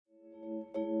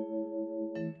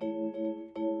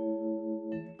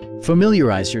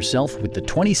Familiarize yourself with the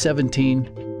 2017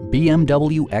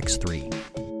 BMW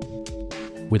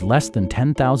X3. With less than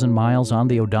 10,000 miles on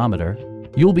the odometer,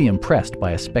 you'll be impressed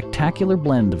by a spectacular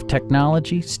blend of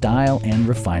technology, style, and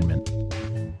refinement.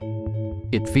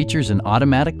 It features an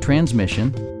automatic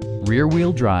transmission,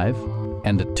 rear-wheel drive,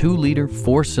 and a 2-liter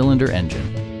 4-cylinder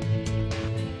engine.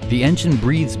 The engine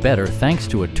breathes better thanks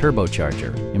to a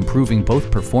turbocharger, improving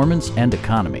both performance and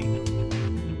economy.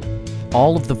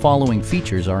 All of the following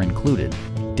features are included: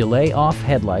 delay-off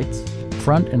headlights,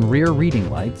 front and rear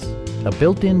reading lights, a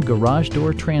built-in garage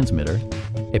door transmitter,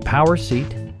 a power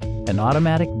seat, an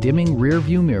automatic dimming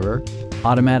rear-view mirror,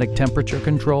 automatic temperature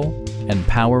control, and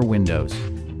power windows.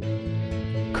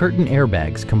 Curtain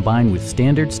airbags combine with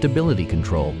standard stability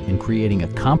control in creating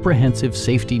a comprehensive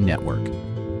safety network.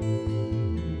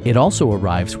 It also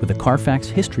arrives with a Carfax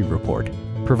history report,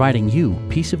 providing you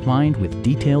peace of mind with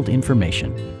detailed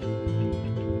information.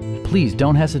 Please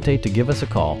don't hesitate to give us a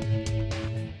call.